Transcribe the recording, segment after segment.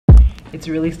It's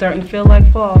really starting to feel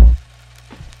like fall.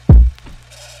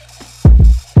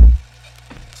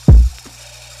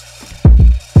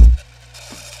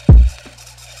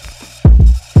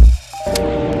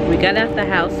 We got out the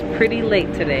house pretty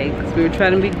late today because we were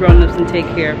trying to be grown-ups and take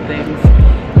care of things.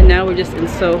 And now we're just in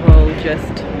Soho,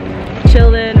 just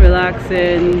chilling,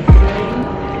 relaxing,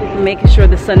 making sure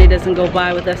the Sunday doesn't go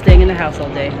by with us staying in the house all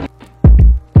day.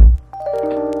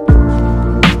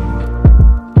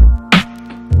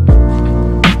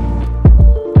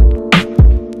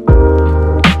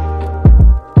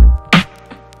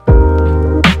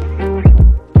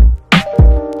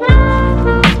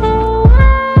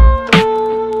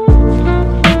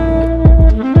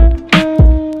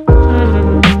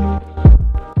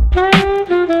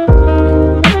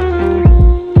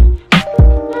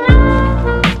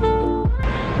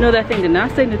 No, that thing did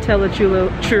not say Nutella churros.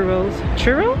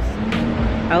 Churros?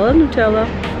 I love Nutella.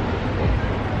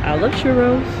 I love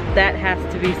churros. That has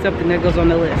to be something that goes on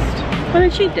the list on a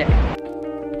cheat day.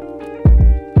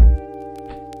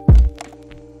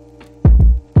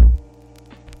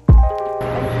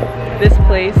 This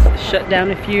place shut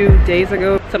down a few days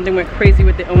ago. Something went crazy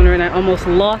with the owner and I almost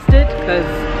lost it because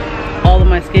all of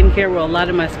my skincare, well, a lot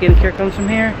of my skincare comes from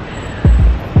here.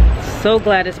 So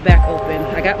glad it's back open.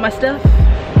 I got my stuff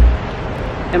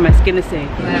and my skin is safe.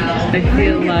 I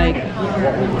feel like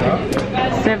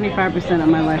 75% of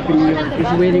my life in New York is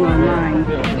waiting online.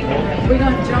 We're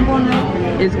gonna jump on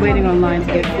that? Is waiting online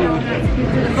to get food.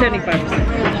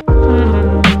 75%.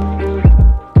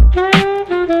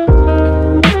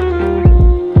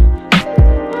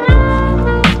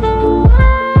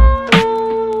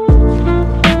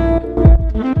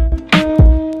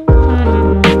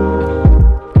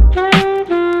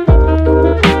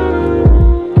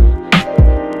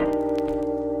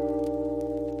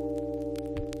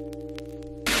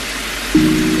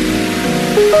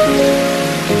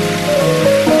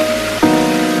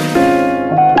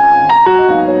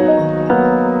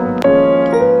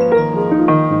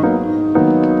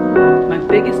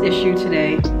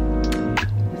 Today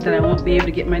is that I won't be able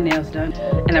to get my nails done,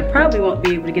 and I probably won't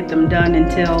be able to get them done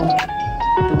until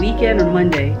the weekend or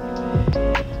Monday.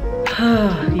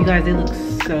 You guys, they look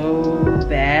so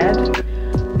bad.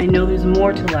 I know there's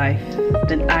more to life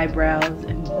than eyebrows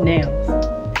and nails,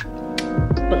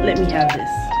 but let me have this.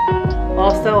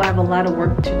 Also, I have a lot of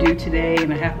work to do today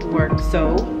and I have to work,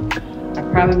 so I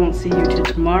probably won't see you till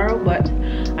tomorrow, but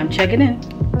I'm checking in.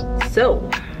 So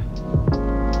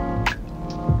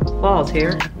fall's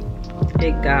here.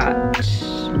 It got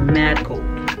mad cold,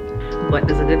 but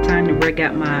it's a good time to break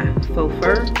out my faux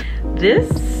fur. This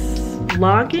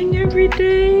vlogging every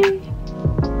day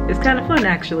is kind of fun,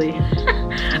 actually.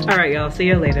 All right, y'all, see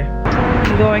you later.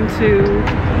 I'm going to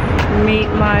meet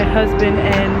my husband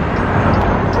in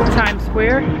Times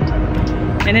Square,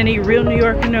 and any real New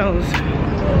Yorker knows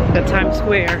that Times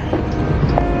Square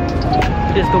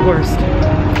is the worst.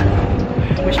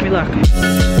 Wish me luck.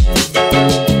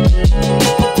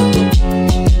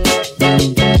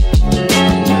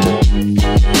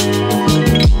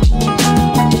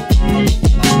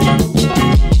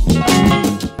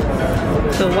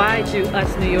 So why do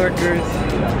us New Yorkers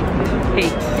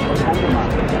hate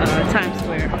Times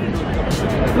Square?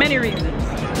 Many reasons.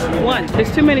 One,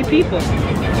 there's too many people.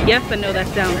 Yes, I know that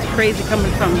sounds crazy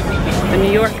coming from a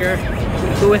New Yorker,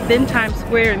 but within Times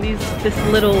Square and this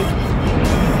little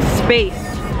space,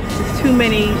 there's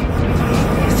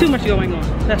too much going on.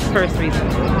 That's the first reason.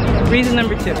 Reason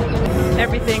number two,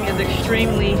 everything is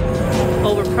extremely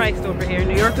overpriced over here.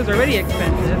 New York is already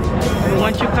expensive, but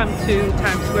once you come to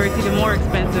Times Square, it's even more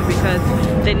expensive because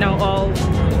they know all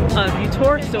of you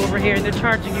tourists over here and they're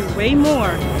charging you way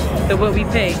more than what we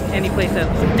pay anyplace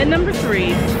else. And number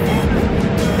three,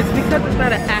 it's because it's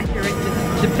not an accurate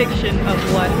depiction of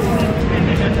what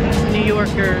New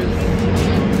Yorkers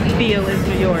feel is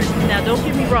New York. Now, don't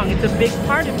get me wrong, it's a big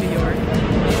part of New York,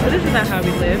 but this is not how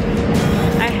we live.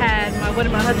 I had one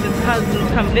of my husband's cousins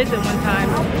come visit one time,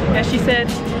 and she said,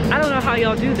 I don't know how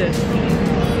y'all do this.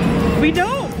 We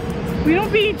don't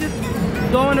be just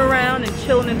going around and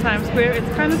chilling in Times Square. It's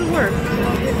kind of the worst.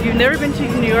 If you've never been to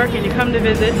New York and you come to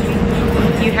visit,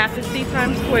 you have to see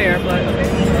Times Square, but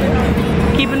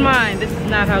keep in mind, this is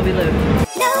not how we live.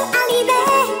 No, I'll be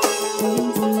there.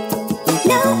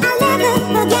 No, I'll never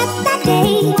forget that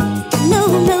day. No,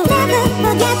 no, never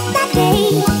forget that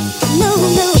day. No,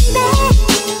 no, there.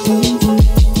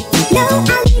 No,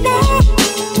 I'll be there.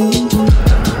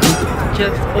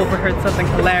 Just overheard something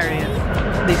hilarious.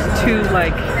 These two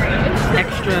like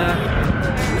extra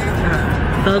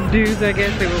thug dudes, I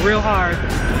guess, they were real hard.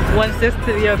 One says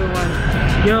to the other one,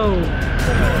 yo,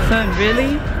 son,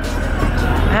 really?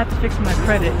 have to fix my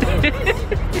credit.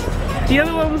 The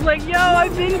other one was like, yo, I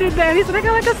been did that. He said, I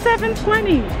got like a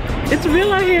 720. It's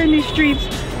real out here in these streets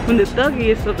when the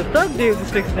thuggiest of the thug dudes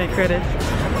is fixing their credits.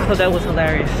 I thought that was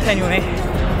hilarious. Anyway,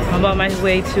 I'm on my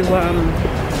way to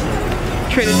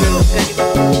Trader Joe's.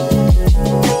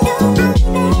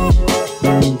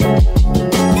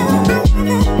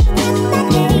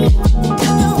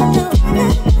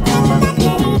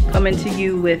 Coming to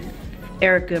you with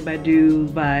Erykah Badu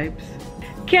vibes.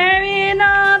 Carrying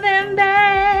all them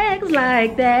bags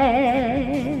like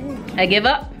that. I give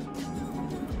up.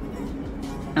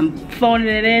 I'm phoning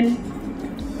it in.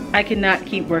 I cannot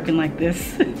keep working like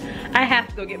this. I have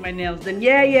to go get my nails done.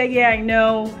 Yeah, I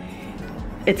know.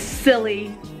 It's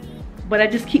silly. But I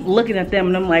just keep looking at them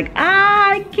and I'm like,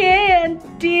 I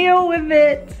can't deal with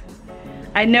it.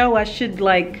 I know I should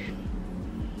like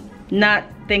not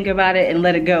think about it and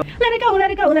let it go. Let it go,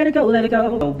 let it go, let it go, let it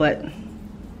go. But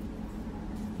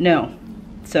no.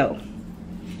 So,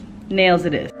 nails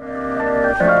it is.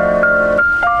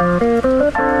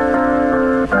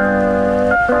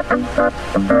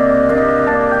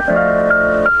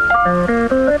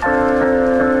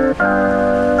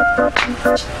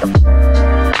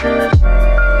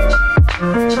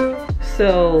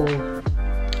 So,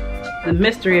 the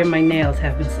mystery of my nails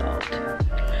have been solved.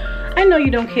 I know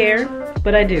you don't care,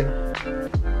 but I do.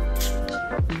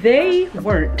 They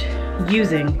weren't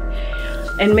using,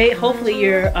 and hopefully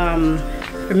you're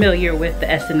familiar with the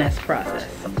SNS process,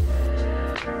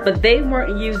 but they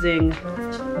weren't using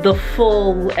the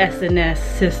full SNS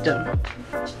system.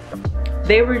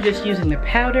 They were just using the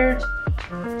powder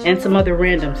and some other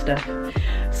random stuff.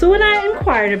 So when I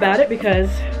inquired about it, because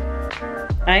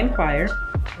I inquire,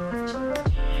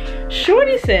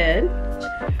 Shorty said,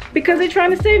 because they're trying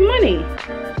to save money.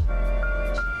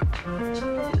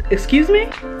 Excuse me?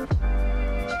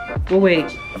 Well,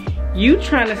 wait, you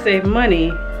trying to save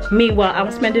money, meanwhile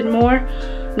I'm spending more?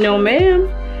 No, ma'am.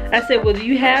 I said, well, do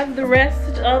you have the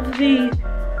rest of the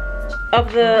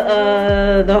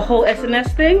whole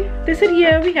SNS thing? They said,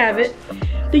 yeah, we have it.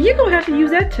 Then you're gonna have to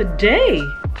use that today.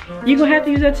 You're gonna have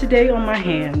to use that today on my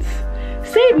hands.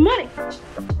 Save money.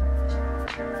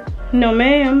 No,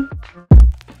 ma'am.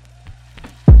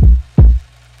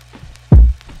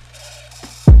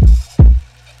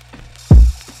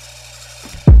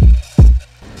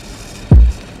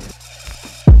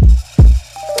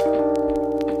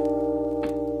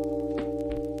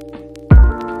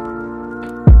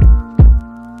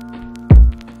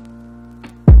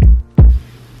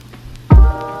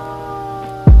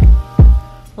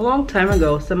 A long time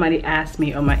ago, somebody asked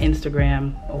me on my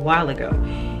Instagram a while ago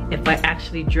if I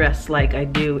actually dress like I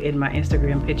do in my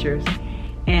Instagram pictures.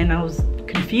 And I was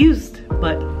confused,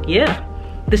 but yeah,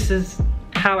 this is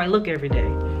how I look every day.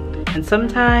 And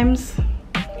sometimes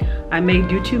I may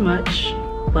do too much,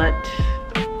 but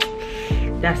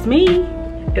that's me.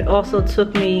 It also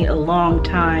took me a long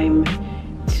time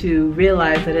to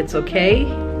realize that it's okay.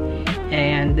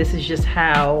 And this is just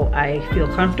how I feel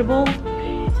comfortable.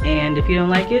 And if you don't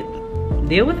like it,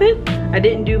 deal with it. I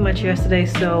didn't do much yesterday,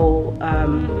 so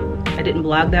I didn't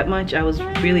vlog that much. I was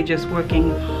really just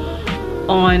working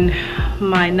on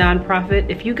my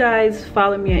nonprofit. If you guys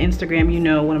follow me on Instagram, you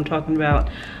know what I'm talking about.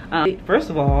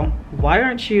 First of all, why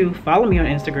aren't you following me on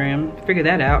Instagram? Figure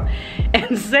that out.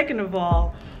 And second of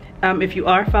all, if you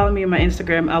are following me on my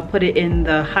Instagram, I'll put it in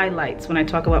the highlights when I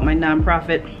talk about my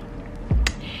nonprofit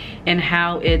and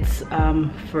how it's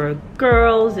for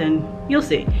girls, and you'll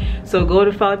see. So go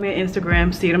to follow me on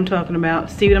Instagram, see what I'm talking about,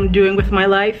 see what I'm doing with my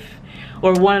life,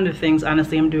 or one of the things,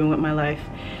 honestly, I'm doing with my life.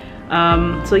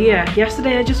 So yeah,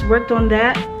 yesterday I just worked on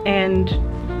that, and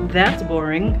that's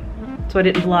boring, so I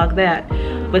didn't vlog that.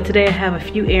 But today I have a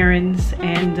few errands,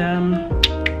 and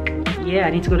yeah,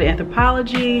 I need to go to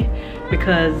Anthropology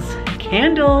because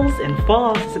candles and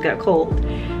fall since it got cold.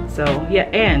 So yeah,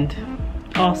 and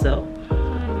also,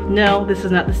 no, this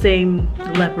is not the same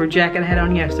leopard jacket I had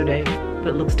on yesterday, but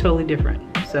it looks totally different.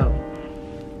 So,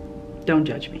 don't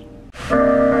judge me.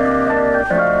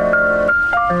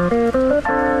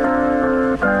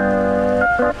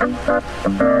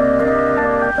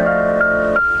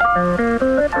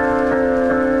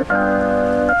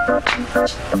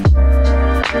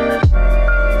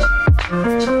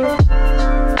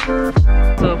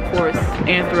 So of course,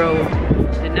 Anthro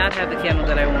did not have the candle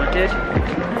that I wanted.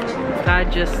 I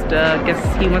just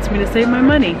guess he wants me to save my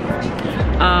money.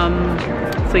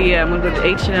 So yeah, I'm gonna go to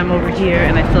H&M over here,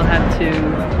 and I still have to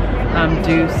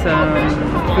do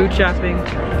some food shopping.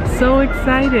 So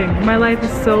exciting! My life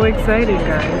is so exciting,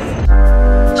 guys.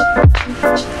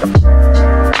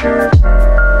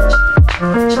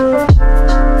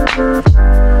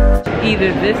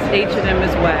 either this H&M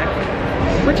is whack,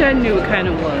 which I knew it kind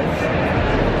of was,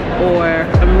 or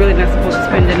I'm really not supposed to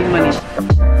spend any money.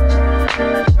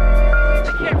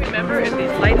 I can't remember if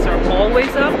these lights are always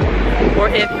up or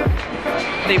if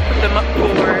they put them up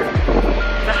for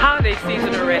the holiday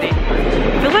season already.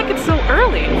 I feel like it's so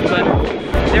early, but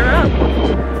they're up.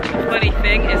 The funny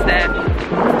thing is that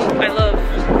I love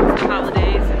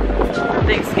holidays and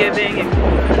Thanksgiving and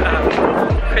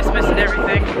Christmas and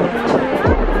everything.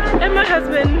 And my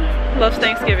husband loves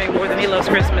Thanksgiving more than he loves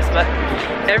Christmas, but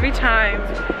every time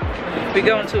we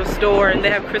go into a store and they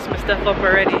have Christmas stuff up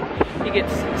already, he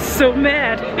gets so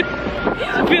mad.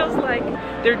 It feels like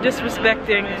they're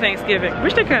disrespecting Thanksgiving,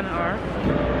 which they kind of are,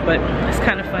 but it's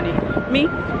kind of funny. Me,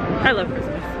 I love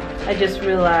Christmas. I just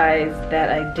realized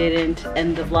that I didn't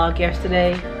end the vlog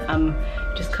yesterday. I'm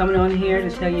just coming on here to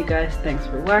tell you guys thanks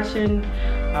for watching.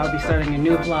 I'll be starting a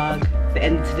new vlog the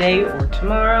end of today or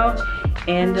tomorrow,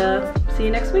 and see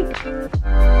you next week.